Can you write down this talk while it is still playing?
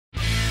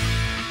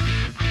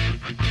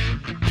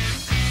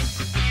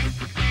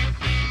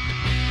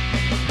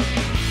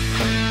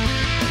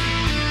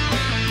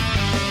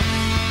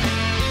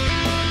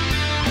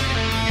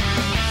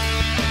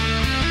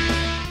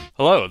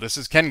Hello, this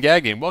is Ken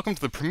Gaggy, and welcome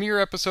to the premiere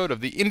episode of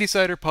the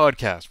IndieSider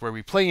podcast, where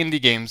we play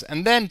indie games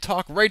and then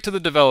talk right to the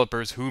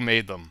developers who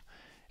made them.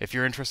 If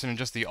you're interested in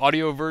just the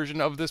audio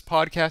version of this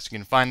podcast, you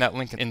can find that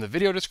link in the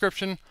video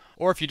description,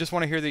 or if you just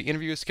want to hear the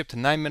interview, skip to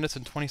 9 minutes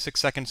and 26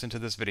 seconds into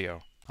this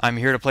video. I'm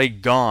here to play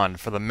Gone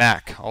for the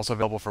Mac, also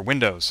available for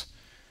Windows.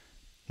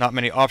 Not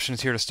many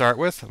options here to start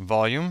with.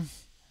 Volume,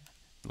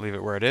 leave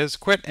it where it is,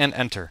 quit, and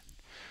enter.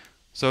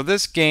 So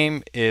this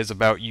game is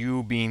about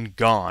you being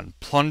gone,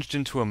 plunged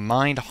into a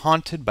mind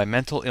haunted by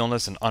mental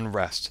illness and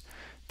unrest.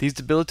 These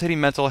debilitating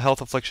mental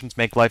health afflictions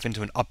make life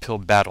into an uphill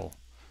battle.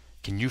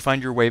 Can you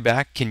find your way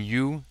back? Can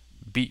you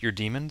beat your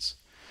demons?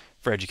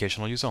 For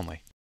educational use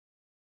only.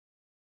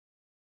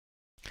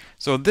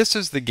 So this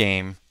is the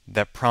game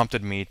that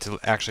prompted me to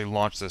actually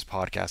launch this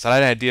podcast. I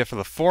had an idea for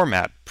the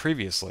format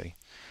previously,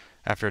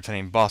 after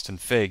attending Boston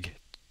Fig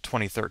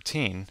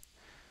 2013.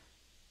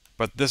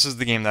 But this is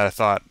the game that I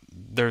thought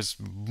there's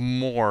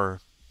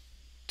more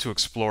to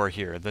explore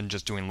here than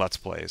just doing Let's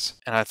Plays.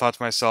 And I thought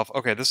to myself,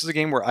 okay, this is a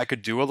game where I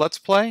could do a Let's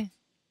Play,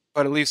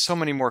 but it leaves so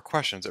many more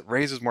questions. It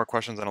raises more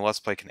questions than a Let's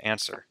Play can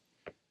answer.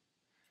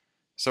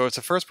 So it's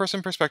a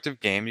first-person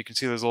perspective game. You can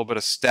see there's a little bit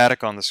of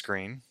static on the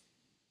screen.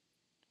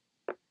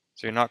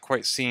 So you're not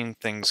quite seeing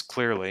things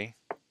clearly.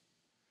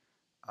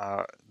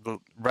 The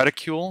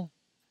reticule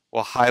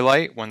will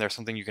highlight when there's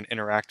something you can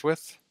interact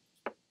with.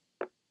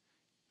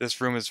 This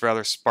room is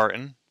rather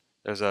Spartan.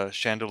 There's a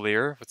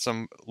chandelier with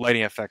some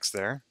lighting effects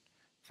there,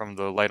 from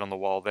the light on the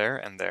wall there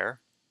and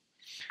there.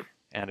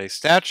 And a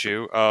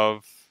statue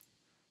of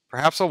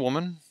perhaps a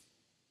woman,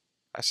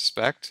 I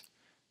suspect.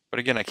 But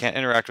again, I can't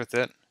interact with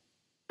it.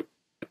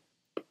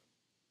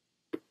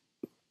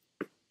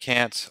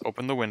 Can't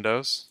open the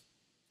windows.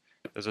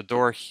 There's a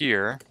door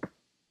here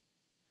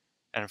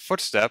and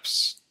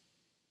footsteps,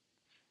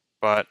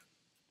 but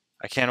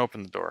I can't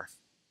open the door.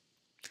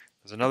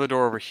 There's another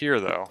door over here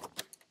though,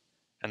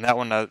 and that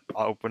one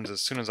opens as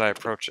soon as I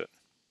approach it.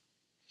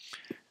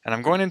 And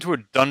I'm going into a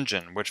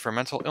dungeon, which for a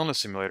mental illness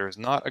simulator is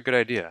not a good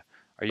idea.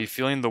 Are you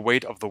feeling the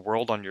weight of the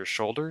world on your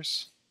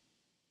shoulders?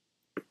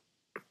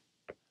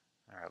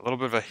 Alright, a little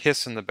bit of a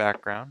hiss in the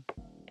background.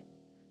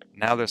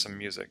 Now there's some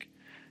music.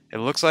 It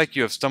looks like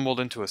you have stumbled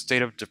into a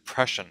state of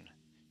depression.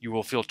 You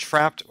will feel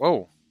trapped.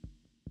 Oh,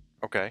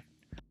 okay.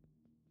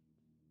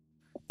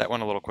 That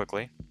went a little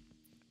quickly.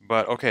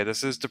 But okay,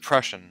 this is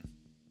depression.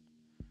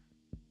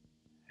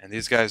 And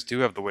these guys do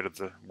have the weight of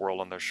the world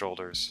on their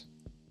shoulders.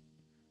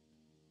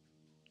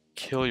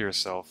 Kill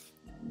yourself.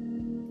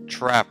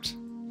 Trapped.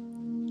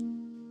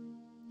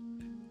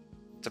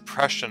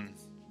 Depression.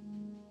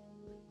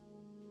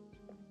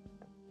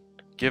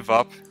 Give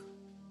up.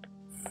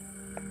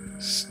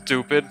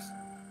 Stupid.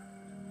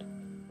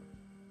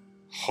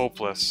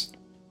 Hopeless.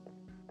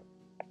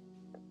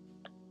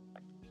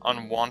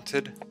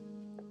 Unwanted.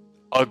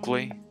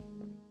 Ugly.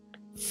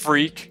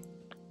 Freak.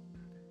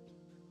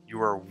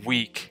 You are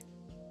weak.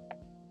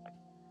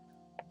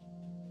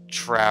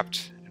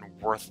 Trapped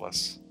and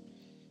worthless.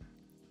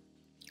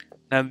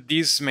 Now,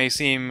 these may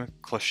seem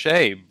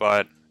cliche,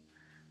 but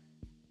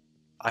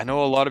I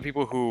know a lot of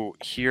people who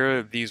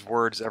hear these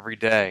words every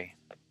day.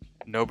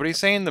 Nobody's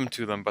saying them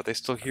to them, but they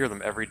still hear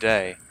them every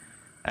day.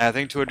 And I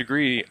think to a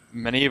degree,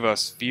 many of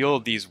us feel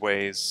these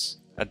ways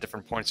at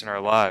different points in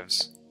our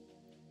lives.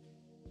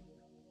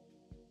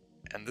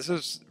 And this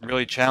is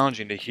really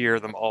challenging to hear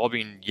them all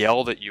being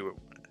yelled at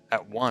you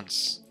at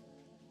once.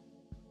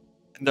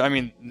 I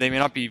mean, they may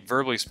not be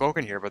verbally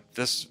spoken here, but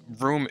this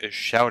room is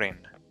shouting.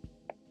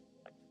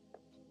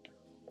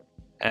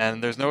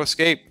 And there's no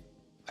escape.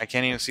 I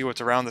can't even see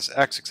what's around this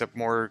X except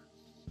more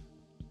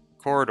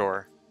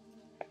corridor.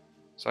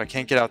 So I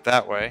can't get out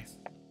that way.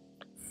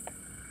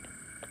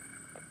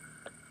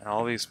 And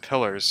all these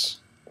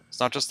pillars. It's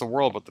not just the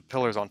world, but the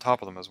pillars on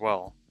top of them as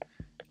well.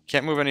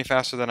 Can't move any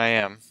faster than I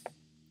am.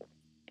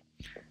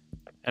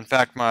 In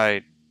fact,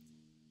 my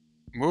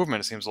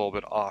movement seems a little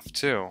bit off,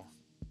 too.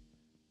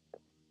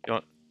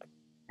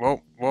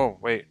 Whoa,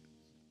 wait.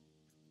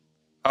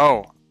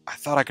 Oh, I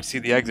thought I could see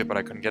the exit, but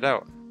I couldn't get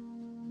out.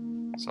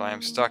 So I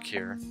am stuck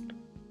here.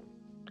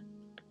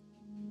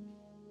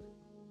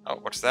 Oh,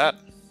 what's that?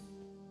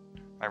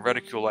 My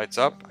reticule lights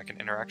up. I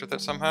can interact with it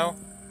somehow.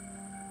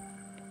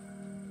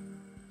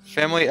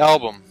 Family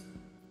album.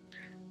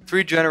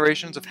 3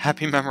 generations of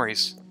happy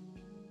memories.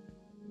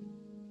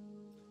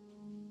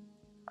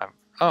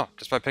 Oh,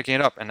 just by picking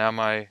it up, and now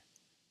my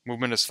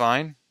movement is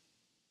fine.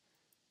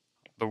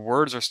 The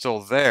words are still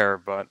there,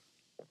 but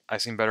I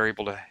seem better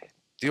able to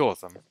deal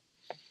with them.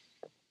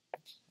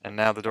 And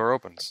now the door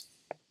opens.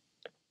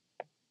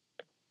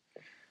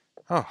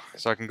 Oh,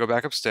 so I can go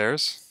back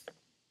upstairs,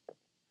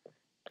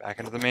 back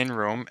into the main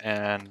room,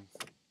 and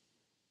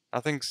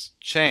nothing's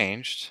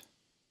changed.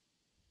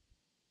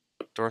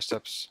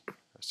 Doorsteps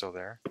are still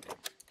there.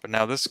 But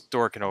now this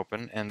door can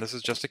open, and this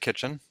is just a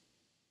kitchen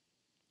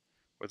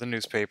with a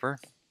newspaper.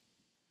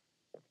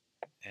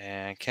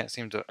 And can't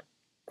seem to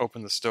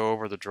open the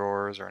stove or the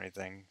drawers or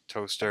anything.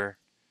 Toaster.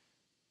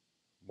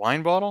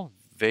 Wine bottle?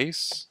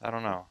 Vase? I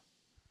don't know.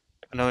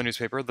 Another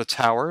newspaper. The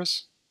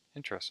Towers.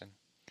 Interesting.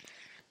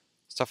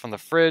 Stuff on the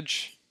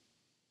fridge,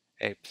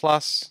 A+.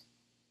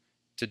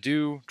 To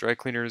do, dry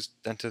cleaners,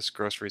 dentist,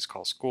 groceries,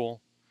 call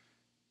school.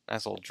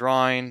 Nice little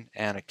drawing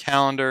and a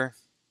calendar.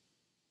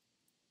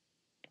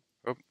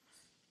 Oop.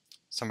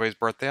 Somebody's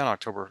birthday on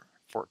October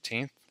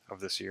 14th of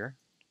this year,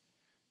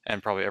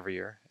 and probably every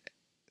year.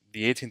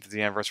 The 18th is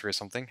the anniversary of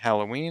something,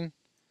 Halloween,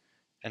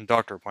 and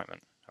doctor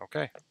appointment.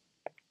 Okay.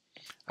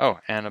 Oh,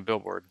 and a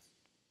billboard.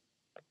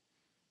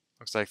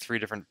 Looks like 3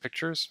 different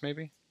pictures,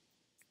 maybe?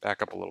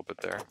 Back up a little bit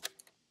there.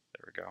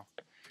 There we go.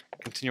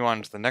 Continue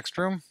on to the next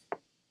room.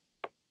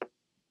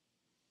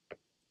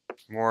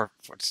 More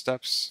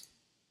footsteps.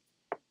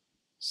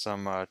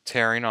 Some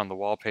tearing on the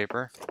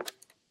wallpaper.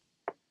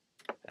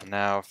 And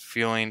now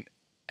feeling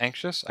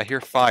anxious. I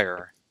hear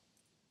fire.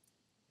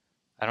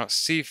 I don't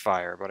see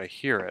fire, but I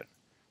hear it.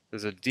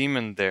 There's a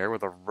demon there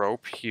with a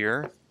rope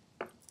here.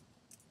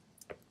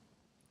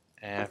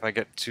 And if I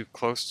get too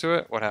close to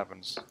it, what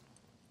happens?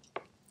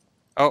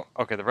 Oh,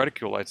 okay, the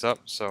reticule lights up,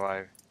 so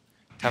I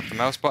tap the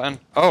mouse button.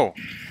 Oh!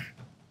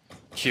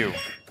 Q.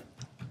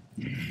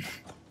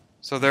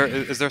 So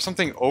is there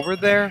something over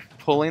there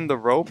pulling the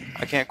rope?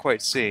 I can't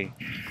quite see.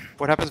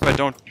 What happens if I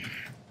don't...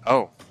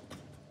 Oh.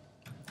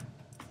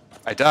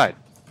 I died.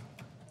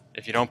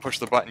 If you don't push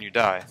the button, you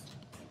die.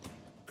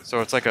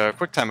 So it's like a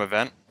QuickTime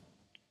event,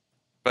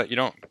 but you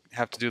don't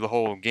have to do the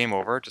whole game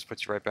over. It just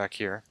puts you right back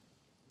here.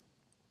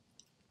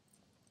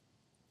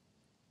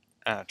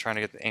 Trying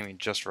to get the aiming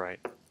just right.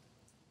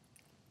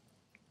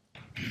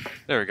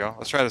 There we go.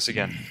 Let's try this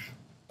again.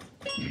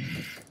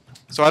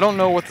 So I don't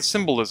know what the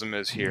symbolism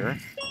is here.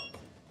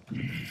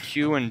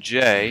 Q and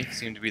J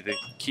seem to be the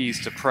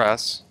keys to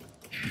press.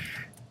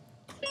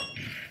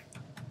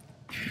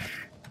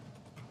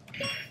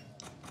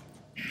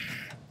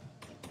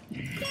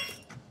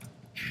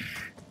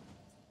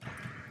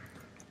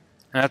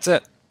 And that's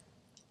it.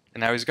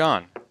 And now he's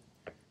gone.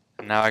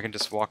 And now I can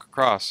just walk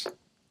across.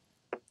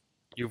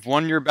 You've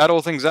won your battle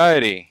with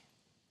anxiety,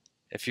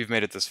 if you've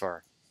made it this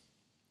far.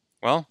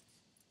 Well,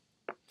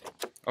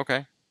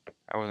 okay.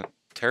 I wasn't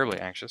terribly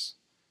anxious.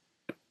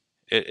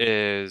 It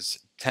is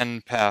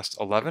 10 past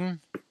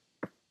 11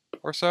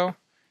 or so.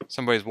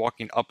 Somebody's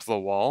walking up the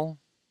wall.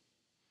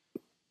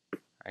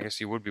 I guess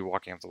you would be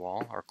walking up the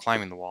wall, or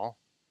climbing the wall.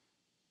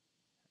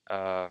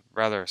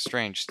 Rather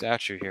strange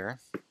statue here.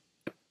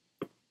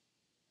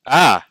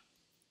 Ah!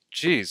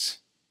 Jeez.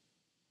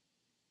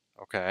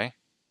 Okay.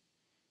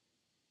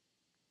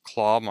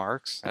 Claw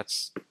marks.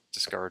 That's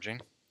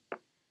discouraging.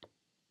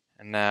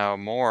 And now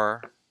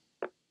more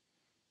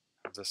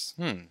of this,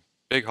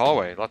 big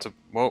hallway. Lots of,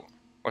 whoa,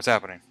 what's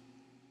happening?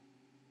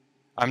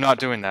 I'm not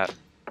doing that.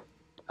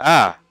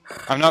 Ah!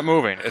 I'm not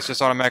moving. It's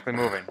just automatically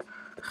moving.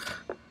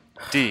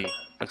 D.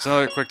 That's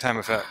another QuickTime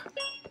effect.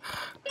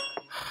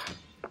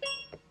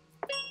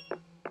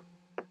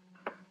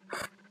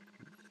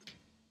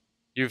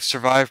 You've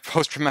survived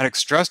post-traumatic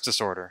stress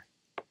disorder.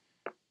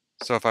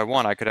 So if I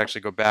want, I could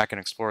actually go back and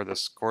explore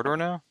this corridor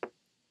now.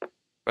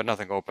 But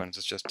nothing opens.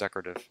 It's just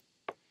decorative.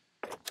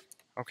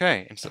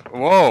 Okay.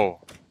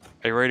 Whoa!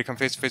 Are you ready to come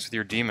face to face with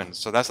your demons?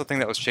 So that's the thing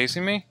that was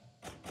chasing me?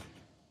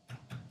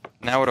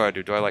 Now what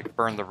do? Do I, like,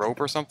 burn the rope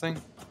or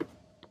something?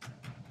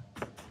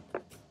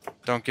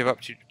 Don't give up.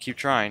 Keep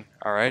trying.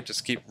 Alright,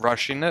 just keep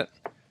rushing it.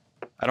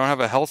 I don't have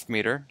a health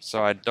meter,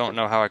 so I don't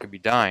know how I could be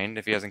dying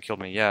if he hasn't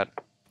killed me yet.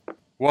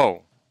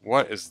 Whoa.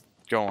 What is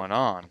going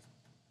on?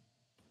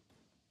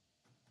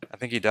 I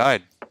think he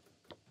died.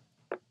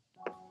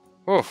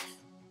 Oof.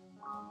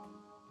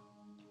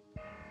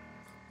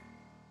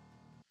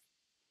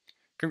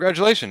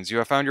 Congratulations, you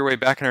have found your way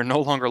back and are no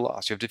longer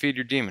lost. You have defeated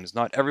your demons.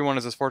 Not everyone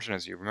is as fortunate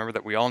as you. Remember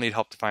that we all need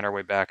help to find our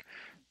way back.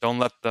 Don't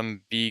let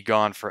them be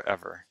gone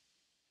forever.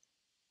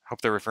 I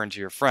hope they're referring to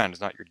your friends,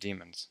 not your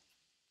demons.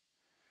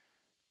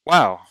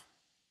 Wow.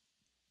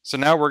 So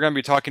now we're going to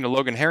be talking to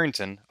Logan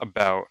Harrington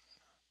about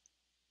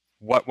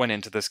what went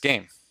into this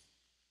game.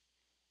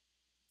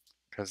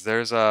 Because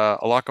there's a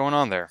lot going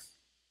on there.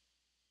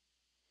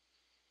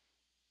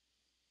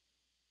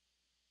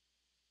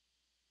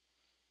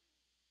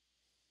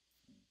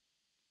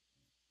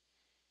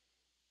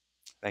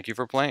 Thank you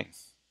for playing.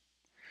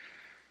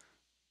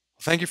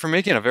 Thank you for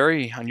making a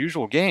very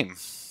unusual game.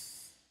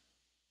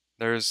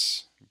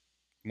 There's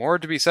more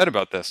to be said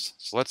about this,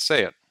 so let's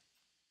say it.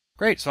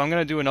 Great, so I'm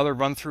going to do another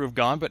run-through of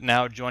Gone, but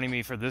now joining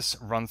me for this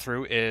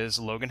run-through is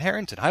Logan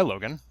Harrington. Hi,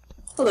 Logan.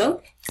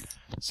 Hello.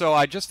 So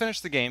I just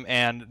finished the game,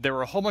 and there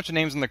were a whole bunch of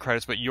names in the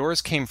credits, but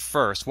yours came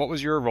first. What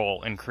was your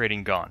role in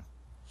creating Gone?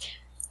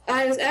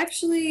 I was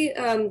actually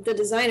the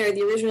designer,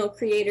 the original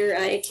creator.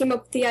 I came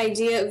up with the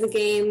idea of the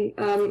game.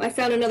 I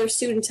found another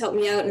student to help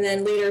me out, and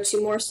then later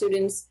 2 more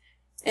students.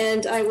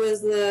 And I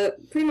was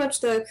pretty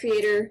much the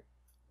creator,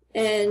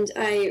 and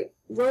I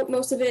wrote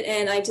most of it,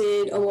 and I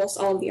did almost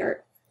all of the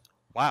art.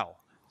 Wow.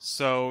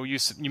 So you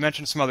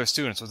mentioned some other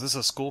students. Was this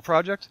a school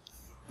project?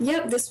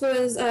 Yep, this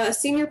was a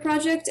senior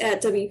project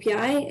at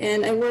WPI,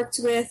 and I worked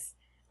with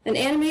an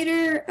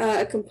animator,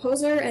 a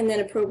composer, and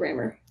then a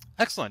programmer.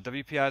 Excellent.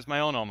 WPI is my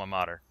own alma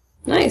mater.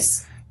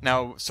 Nice.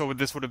 Now, so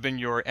this would have been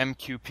your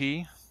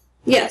MQP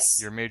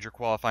Yes. your major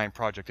qualifying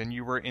project, and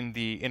you were in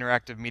the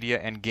interactive media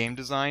and game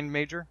design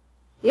major?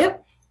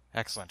 Yep.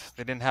 Excellent.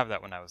 They didn't have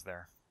that when I was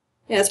there.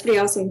 Yeah, it's pretty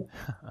awesome.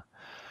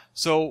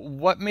 So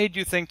what made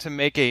you think to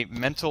make a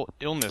mental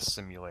illness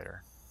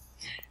simulator?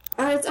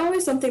 It's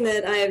always something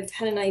that I've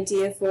had an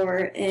idea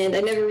for, and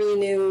I never really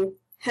knew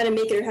how to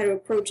make it or how to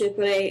approach it,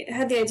 but I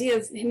had the idea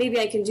of maybe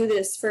I can do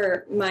this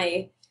for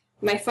my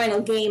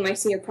final game, my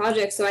senior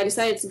project, so I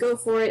decided to go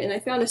for it, and I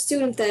found a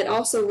student that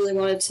also really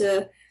wanted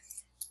to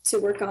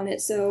work on it.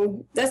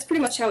 So that's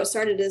pretty much how it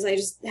started, is I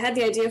just had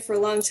the idea for a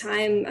long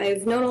time.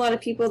 I've known a lot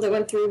of people that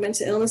went through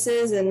mental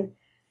illnesses, and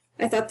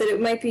I thought that it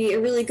might be a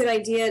really good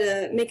idea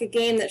to make a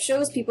game that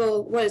shows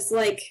people what it's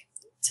like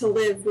to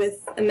live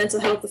with a mental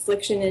health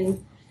affliction,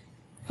 and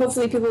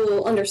hopefully people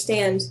will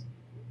understand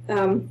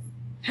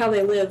how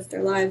they live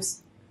their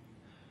lives.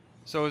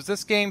 So is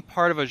this game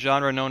part of a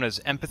genre known as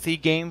empathy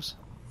games?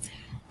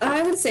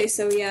 I would say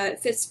so, yeah. It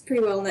fits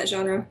pretty well in that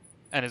genre.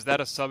 And is that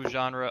a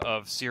subgenre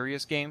of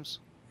serious games?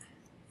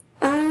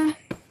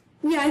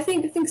 Yeah, I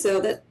think so.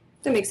 That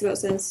makes about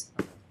sense.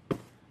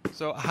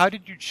 So how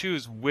did you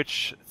choose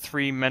which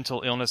 3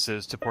 mental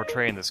illnesses to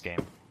portray in this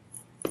game?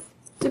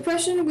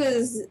 Depression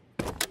was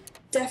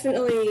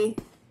definitely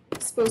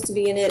supposed to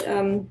be in it.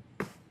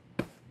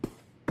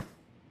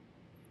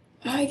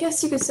 I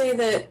guess you could say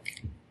that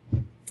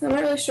I'm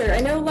not really sure.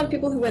 I know a lot of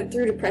people who went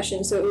through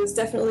depression, so it was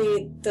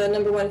definitely the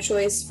 #1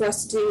 choice for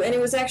us to do, and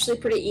it was actually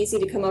pretty easy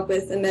to come up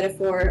with a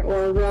metaphor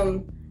or a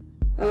room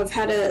of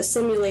how to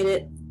simulate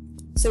it.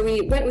 So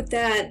we went with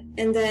that,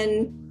 and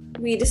then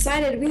we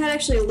decided we had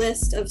actually a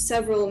list of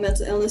several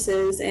mental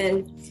illnesses,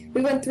 and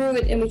we went through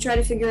it and we tried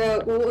to figure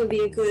out, well, what would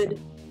be a good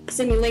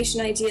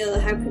simulation idea.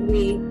 How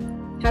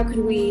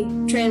could we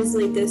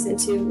translate this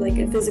into like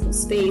a physical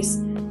space?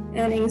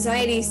 And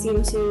anxiety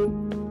seemed to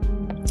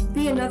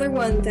be another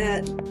one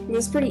that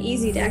was pretty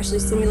easy to actually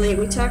simulate.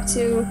 We talked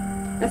to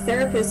a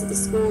therapist at the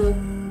school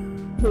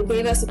who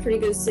gave us a pretty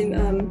good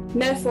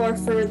metaphor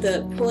for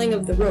the pulling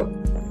of the rope.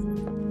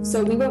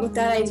 So we went with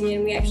that idea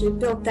and we actually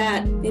built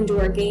that into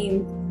our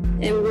game,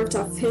 and we worked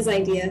off his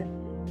idea.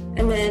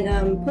 And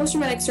then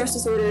post-traumatic stress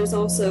disorder is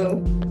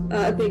also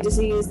a big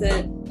disease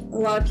that a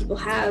lot of people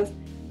have.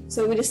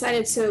 So we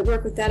decided to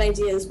work with that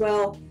idea as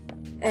well.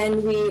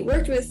 And we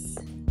worked with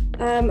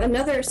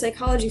another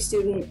psychology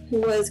student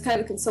who was kind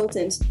of a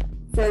consultant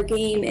for our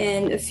game,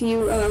 and a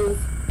few of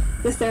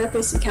the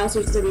therapists and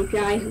counselors at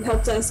WPI who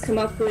helped us come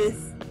up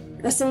with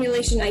a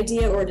simulation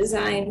idea or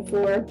design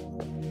for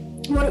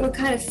what it would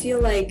kind of feel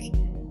like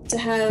to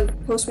have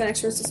post-traumatic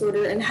stress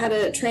disorder and how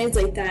to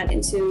translate that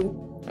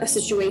into a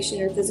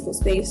situation or physical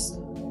space.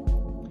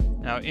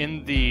 Now,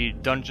 in the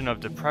Dungeon of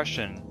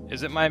Depression,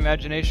 is it my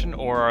imagination,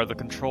 or are the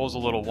controls a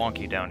little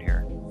wonky down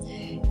here?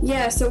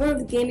 Yeah, so one of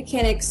the game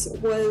mechanics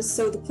was,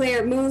 so the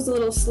player moves a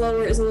little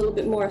slower, is a little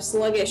bit more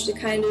sluggish to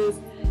kind of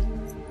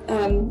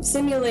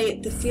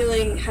simulate the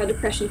feeling how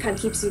depression kind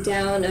of keeps you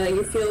down.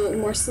 You feel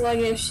more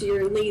sluggish,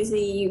 you're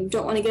lazy, you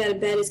don't want to get out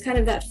of bed. It's kind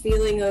of that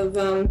feeling of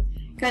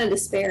kind of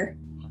despair.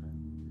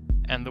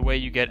 And the way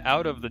you get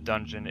out of the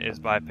dungeon is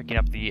by picking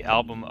up the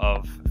album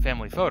of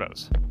family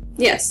photos.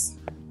 Yes.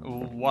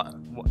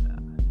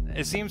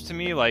 It seems to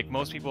me like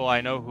most people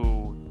I know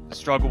who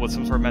struggle with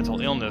some sort of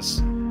mental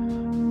illness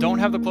don't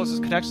have the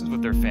closest connections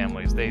with their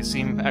families. They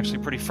seem actually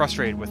pretty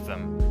frustrated with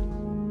them.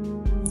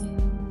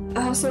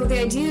 So the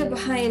idea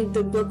behind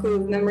the book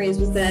of memories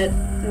was that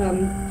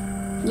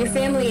your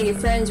family and your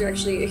friends are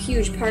actually a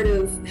huge part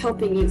of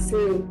helping you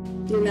through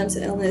your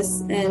mental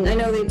illness, and I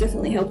know they've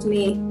definitely helped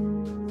me.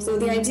 So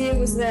the idea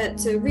was that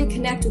to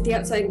reconnect with the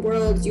outside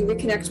world, you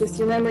reconnect with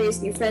your memories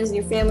and your friends and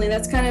your family.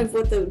 That's kind of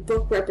what the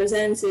book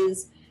represents,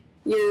 is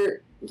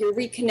your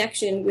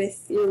reconnection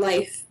with your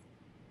life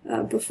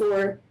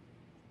before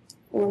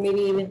or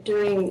maybe even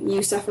during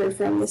you suffered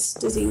from this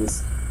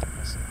disease.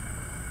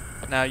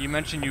 Now, you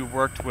mentioned you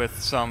worked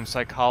with some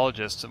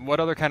psychologists. What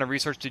other kind of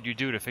research did you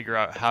do to figure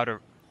out how to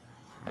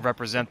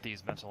represent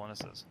these mental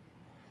illnesses?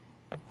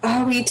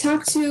 We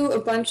talked to a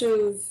bunch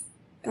of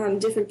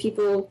different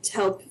people to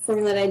help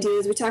formulate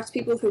ideas. We talked to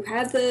people who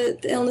had the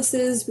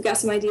illnesses. We got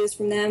some ideas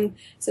from them,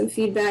 some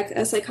feedback,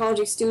 a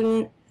psychology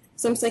student,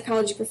 some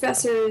psychology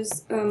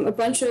professors, a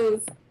bunch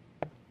of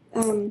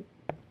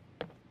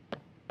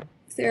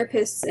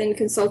therapists and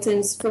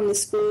consultants from the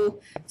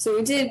school. So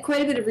we did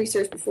quite a bit of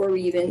research before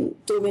we even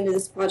dove into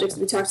this project.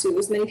 So we talked to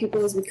as many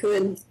people as we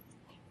could.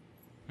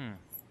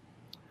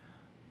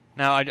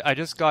 Now, I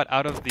just got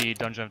out of the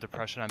Dungeon of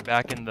Depression. I'm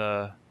back in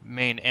the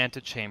main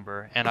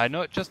antechamber, and I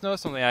just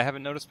noticed something I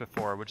haven't noticed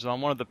before, which is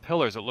on one of the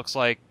pillars. It looks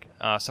like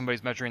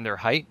somebody's measuring their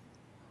height.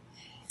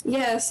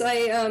 Yes,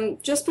 I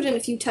just put in a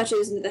few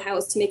touches into the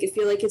house to make it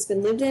feel like it's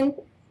been lived in,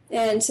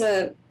 and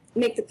to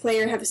make the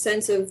player have a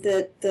sense of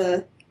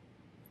that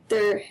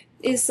there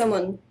is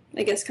someone,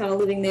 I guess, kind of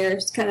living there.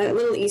 It's kind of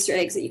little Easter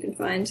eggs that you can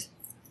find.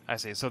 I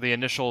see. So the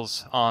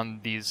initials on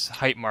these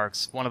height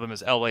marks, one of them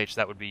is LH.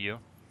 That would be you.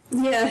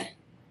 Yeah.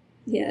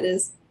 Yeah, it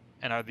is.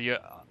 And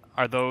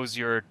are those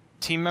your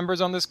team members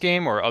on this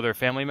game, or other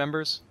family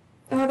members?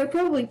 They're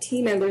probably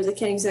team members. I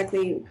can't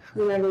exactly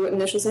remember what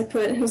initials I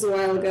put. It was a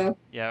while ago.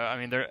 Yeah, I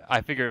mean,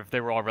 I figure if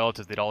they were all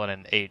relatives, they'd all end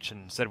in H,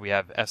 and instead we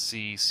have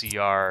SC,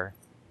 CR.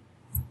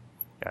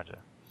 Gotcha.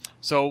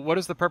 So what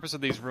is the purpose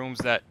of these rooms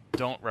that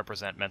don't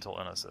represent mental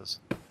illnesses?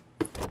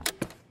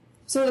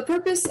 So the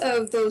purpose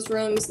of those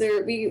rooms,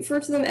 we refer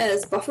to them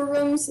as buffer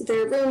rooms.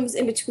 They're rooms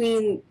in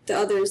between the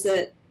others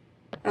that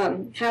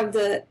have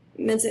the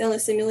mental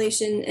illness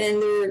simulation,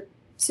 and they're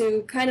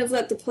to kind of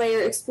let the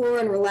player explore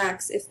and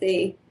relax if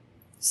they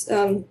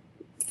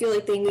feel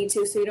like they need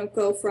to, so you don't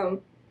go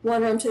from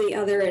one room to the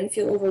other and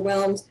feel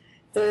overwhelmed.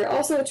 They're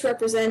also to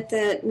represent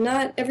that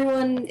not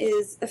everyone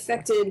is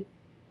affected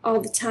all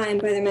the time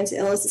by their mental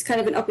illness. It's kind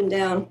of an up and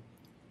down.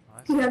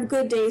 You have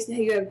good days and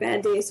you have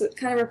bad days, so it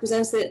kind of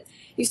represents that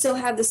you still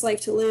have this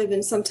life to live,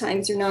 and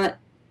sometimes you're not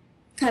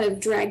kind of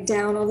dragged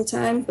down all the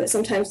time, but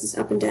sometimes it's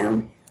up and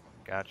down.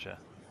 Gotcha.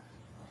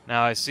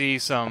 Now I see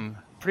some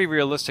pretty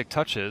realistic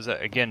touches,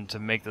 again, to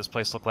make this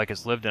place look like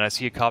it's lived in. I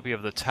see a copy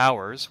of The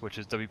Towers, which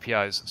is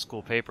WPI's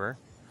school paper.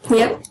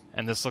 Yep.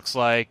 And this looks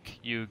like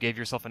you gave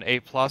yourself an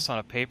A+ on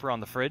a paper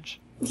on the fridge?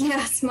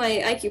 Yeah, it's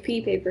my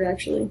IQP paper,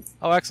 actually.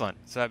 Oh, excellent.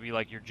 So that'd be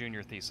like your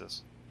junior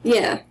thesis.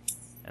 Yeah.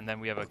 And then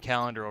we have a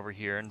calendar over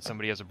here, and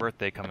somebody has a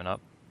birthday coming up.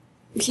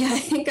 Yeah, I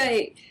think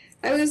I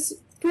was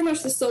pretty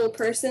much the sole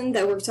person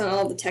that worked on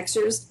all the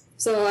textures,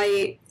 so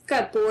I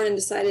got bored and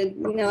decided,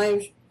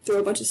 I throw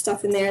a bunch of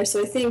stuff in there.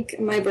 So I think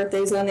my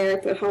birthday's on there. I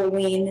put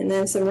Halloween and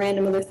then some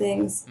random other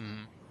things.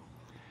 Mm-hmm.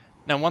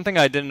 Now, one thing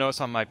I didn't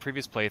notice on my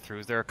previous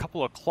playthroughs, there are a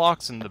couple of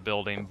clocks in the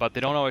building, but they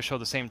don't always show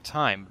the same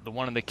time. The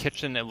one in the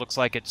kitchen, it looks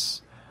like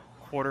it's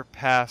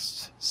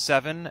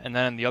 7:15, and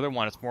then in the other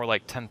one, it's more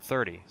like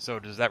 10:30. So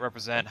does that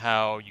represent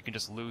how you can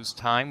just lose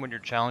time when you're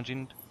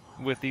challenging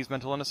with these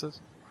mental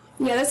illnesses?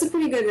 Yeah, that's a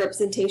pretty good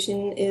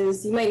representation,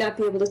 is you might not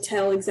be able to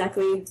tell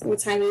exactly what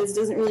time it is. It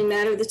doesn't really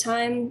matter the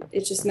time.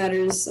 It just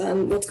matters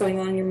what's going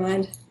on in your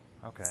mind.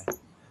 Okay.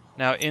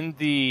 Now, in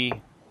the...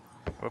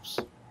 Whoops.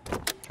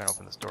 Trying to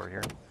open this door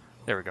here.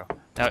 There we go.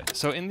 Now,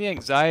 so in the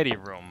anxiety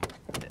room,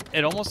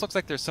 it almost looks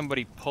like there's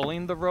somebody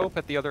pulling the rope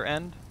at the other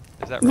end.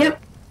 Is that right?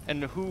 Yep.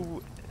 And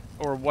who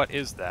or what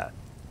is that?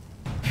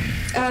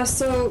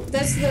 So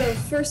that's the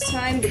first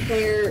time the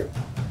player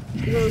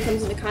really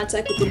comes into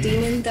contact with the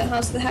demon that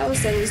haunts the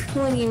house and is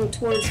pulling you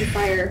towards the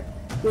fire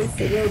with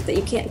the rope that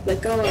you can't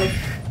let go of.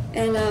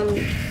 And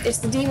it's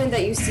the demon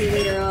that you see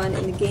later on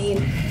in the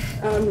game.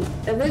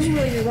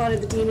 Originally we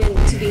wanted the demon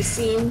to be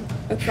seen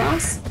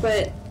across,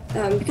 but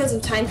because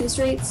of time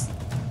constraints,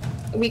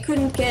 we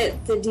couldn't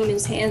get the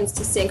demon's hands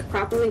to sync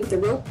properly with the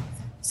rope,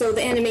 so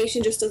the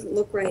animation just doesn't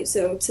look right.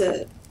 So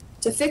to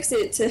fix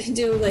it, to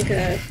do like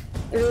a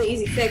really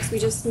easy fix, we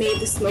just made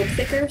the smoke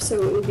thicker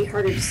so it would be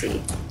harder to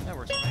see. That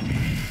works for me.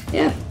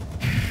 Yeah.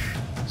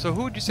 So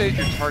who would you say is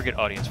your target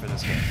audience for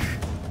this game?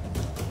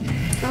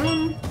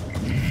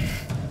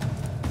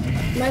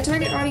 My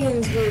target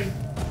audience would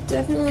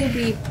definitely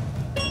be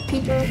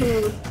people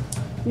who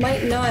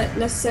might not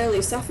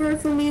necessarily suffer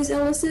from these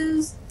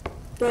illnesses,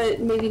 but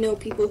maybe know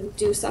people who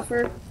do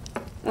suffer.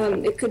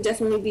 It could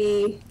definitely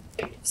be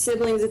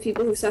siblings of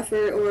people who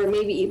suffer, or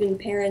maybe even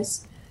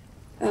parents.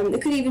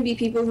 It could even be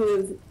people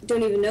who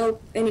don't even know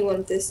anyone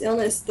with this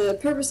illness. The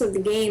purpose of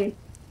the game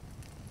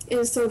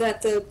is so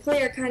that the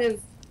player kind of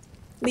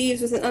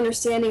leaves with an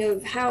understanding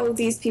of how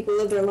these people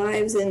live their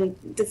lives, and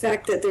the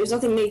fact that there's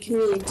nothing they can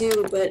really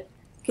do but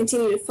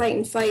continue to fight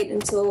and fight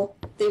until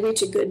they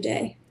reach a good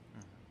day.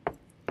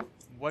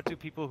 What do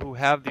people who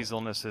have these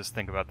illnesses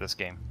think about this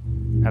game?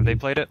 Have they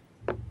played it?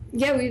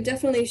 Yeah, we've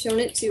definitely shown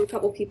it to a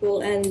couple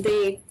people, and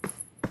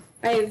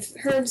I've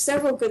heard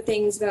several good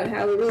things about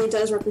how it really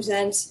does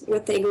represent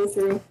what they go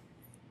through.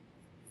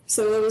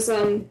 So it was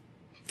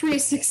pretty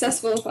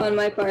successful on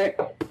my part.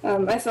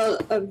 I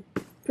felt a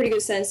pretty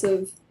good sense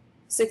of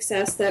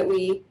success that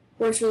we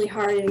worked really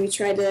hard and we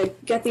tried to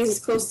get these as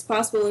close as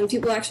possible, and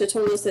people actually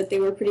told us that they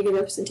were pretty good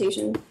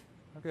representation.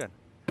 Oh, good.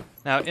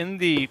 Now, in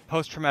the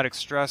post-traumatic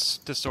stress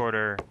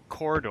disorder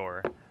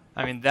corridor,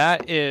 I mean,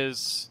 that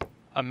is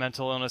a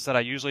mental illness that I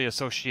usually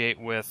associate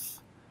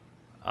with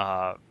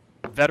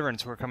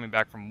veterans who are coming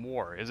back from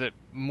war. Is it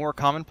more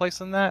commonplace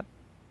than that?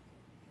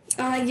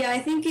 Yeah, I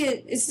think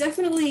it's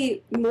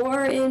definitely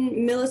more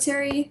in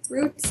military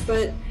roots,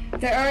 but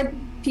there are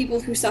people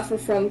who suffer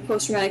from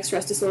post-traumatic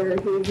stress disorder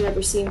who've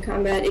never seen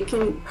combat. It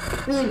can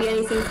really be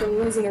anything from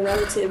losing a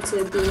relative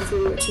to being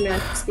through a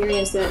traumatic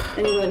experience, that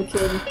anyone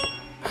can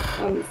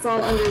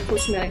fall under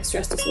post-traumatic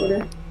stress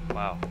disorder.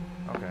 Wow.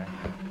 Okay.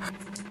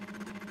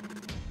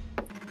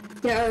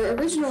 Yeah, our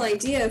original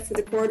idea for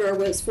the corridor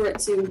was for it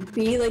to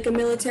be like a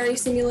military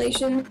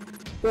simulation,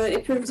 but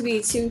it proved to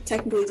be too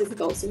technically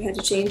difficult, so we had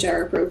to change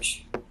our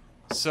approach.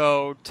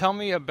 So, tell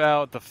me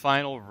about the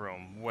final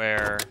room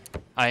where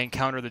I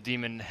encounter the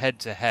demon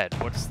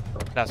head-to-head. What's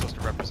that supposed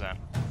to represent?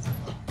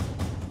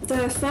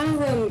 The final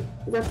room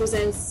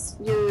represents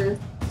your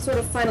sort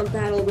of final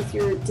battle with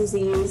your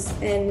disease,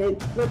 and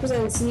it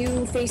represents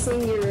you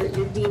facing your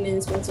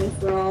demons once and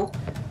for all.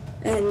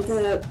 And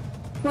the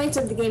point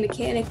of the game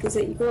mechanic is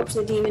that you go up to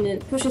the demon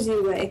and it pushes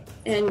you away,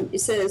 and it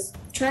says,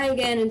 try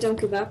again and don't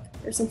give up,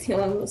 or something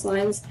along those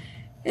lines.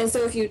 And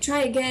so if you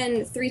try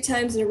again 3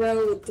 times in a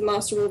row, the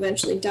monster will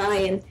eventually die,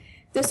 and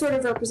this sort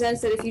of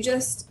represents that if you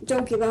just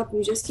don't give up and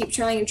you just keep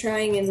trying and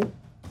trying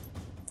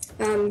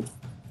and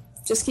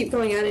just keep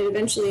going at it,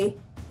 eventually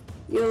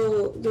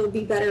you'll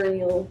be better and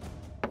you'll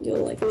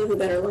like live a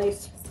better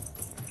life.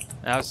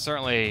 Now, it's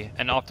certainly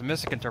an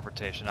optimistic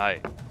interpretation. I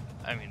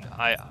mean,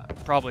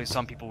 probably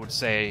some people would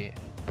say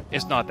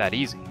it's not that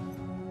easy.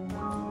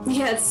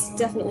 Yeah, it's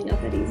definitely not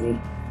that easy.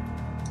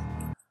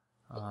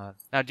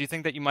 Now, do you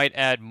think that you might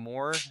add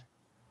more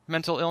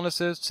mental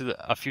illnesses to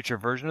a future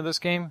version of this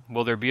game?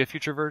 Will there be a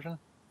future version?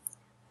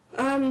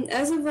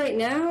 As of right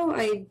now,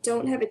 I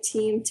don't have a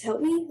team to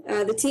help me.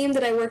 The team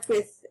that I worked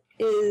with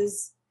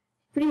is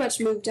pretty much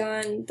moved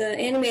on. The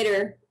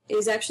animator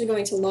is actually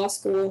going to law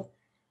school,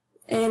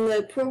 and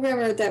the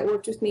programmer that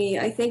worked with me,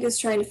 I think, is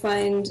trying to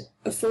find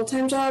a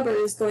full-time job or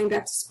is going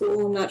back to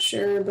school. I'm not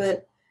sure,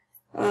 but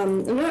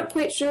I'm not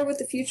quite sure what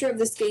the future of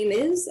this game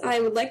is. I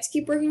would like to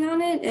keep working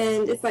on it,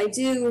 and if I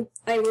do,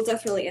 I will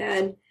definitely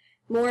add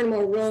more and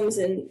more rooms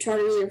and try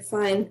to really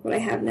refine what I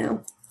have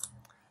now.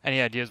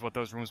 Any ideas what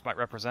those rooms might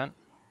represent?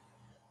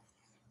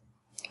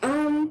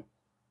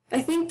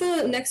 I think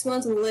the next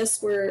ones on the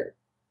list were,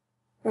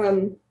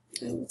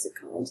 what's it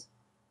called?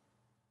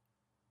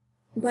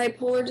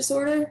 Bipolar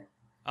disorder.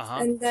 Uh-huh.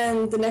 And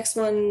then the next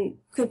one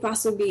could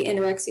possibly be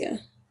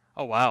anorexia.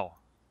 Oh, wow.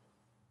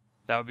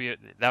 That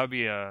would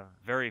be a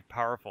very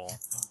powerful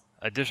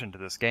addition to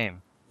this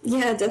game.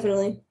 Yeah,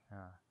 definitely. Yeah.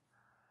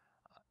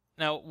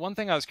 Now, one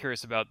thing I was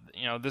curious about,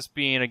 this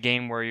being a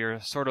game where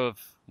you're sort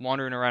of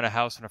wandering around a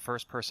house in a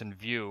first-person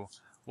view,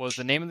 was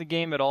the name of the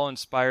game at all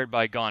inspired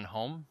by Gone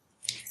Home?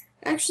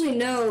 Actually,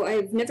 no.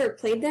 I've never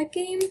played that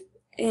game,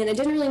 and I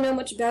didn't really know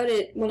much about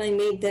it when I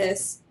made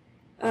this.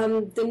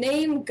 The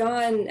name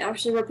Gone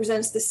actually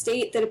represents the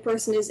state that a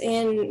person is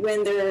in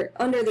when they're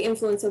under the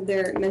influence of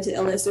their mental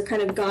illness. They're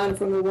kind of gone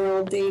from the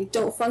world. They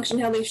don't function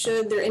how they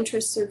should. Their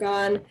interests are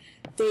gone.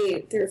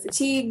 They're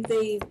fatigued.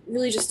 They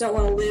really just don't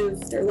want to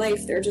live their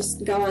life. They're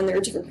just gone. They're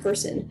a different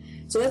person.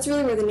 So that's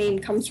really where the name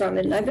comes from.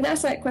 And I've been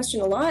asked that question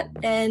a lot,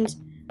 and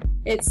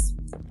it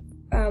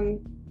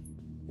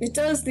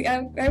does.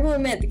 I will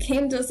admit, the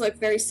game does look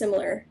very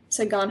similar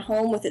to Gone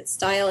Home with its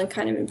style and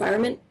kind of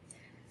environment.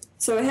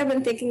 So I have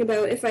been thinking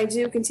about if I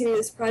do continue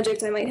this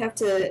project, I might have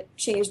to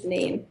change the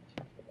name.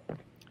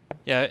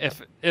 Yeah,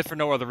 if for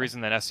no other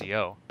reason than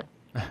SEO.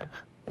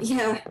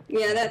 Yeah,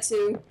 that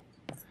too.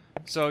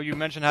 So you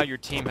mentioned how your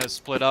team has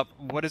split up.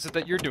 What is it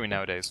that you're doing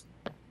nowadays?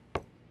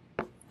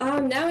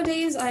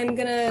 Nowadays, I'm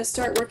gonna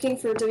start working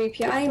for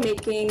WPI,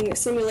 making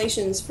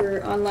simulations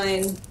for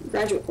online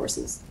graduate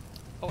courses.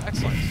 Oh,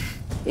 excellent.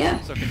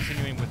 Yeah. So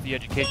continuing with the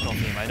educational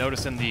theme, I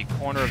notice in the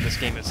corner of this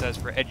game it says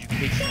for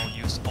educational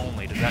use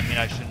only. Does that mean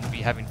I shouldn't be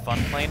having fun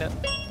playing it?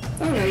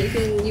 Oh no, you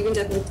can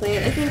definitely play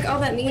it. I think all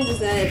that means is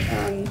that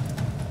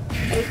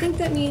I think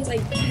that means I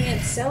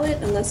can't sell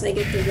it unless I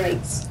get the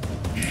rights.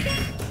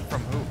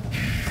 From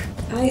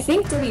who? I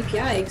think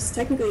WPI, because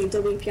technically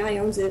WPI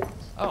owns it.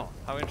 Oh,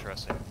 how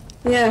interesting.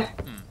 Yeah.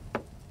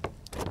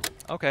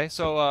 Okay,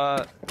 so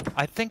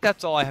I think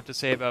that's all I have to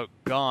say about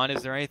Gone.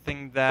 Is there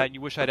anything that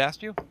you wish I'd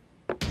asked you?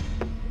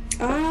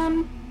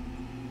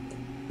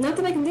 Not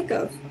that I can think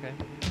of. Okay.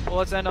 Well,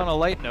 let's end on a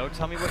light note.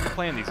 Tell me what you're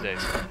playing these days.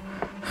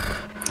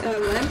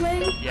 What I'm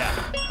playing? Yeah.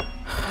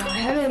 I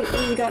haven't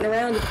really gotten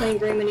around to playing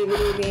very many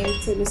video games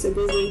because I've been so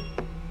busy.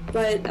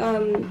 But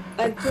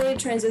I've played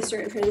Transistor,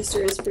 and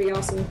Transistor is pretty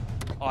awesome.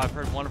 Oh, I've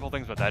heard wonderful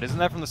things about that. Isn't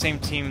that from the same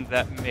team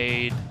that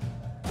made...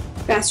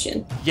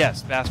 Bastion.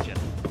 Yes, Bastion.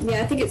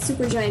 Yeah, I think it's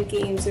Supergiant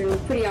Games. They're a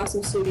pretty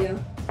awesome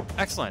studio.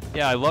 Excellent.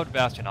 Yeah, I loved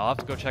Bastion. I'll have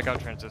to go check out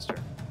Transistor.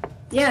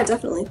 Yeah,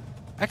 definitely.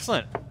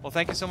 Excellent. Well,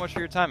 thank you so much for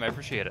your time. I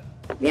appreciate it.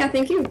 Yeah,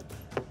 thank you.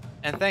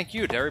 And thank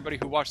you to everybody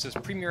who watched this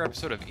premiere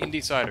episode of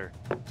IndieSider.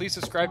 Please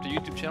subscribe to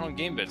YouTube channel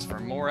GameBits for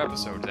more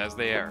episodes as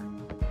they air.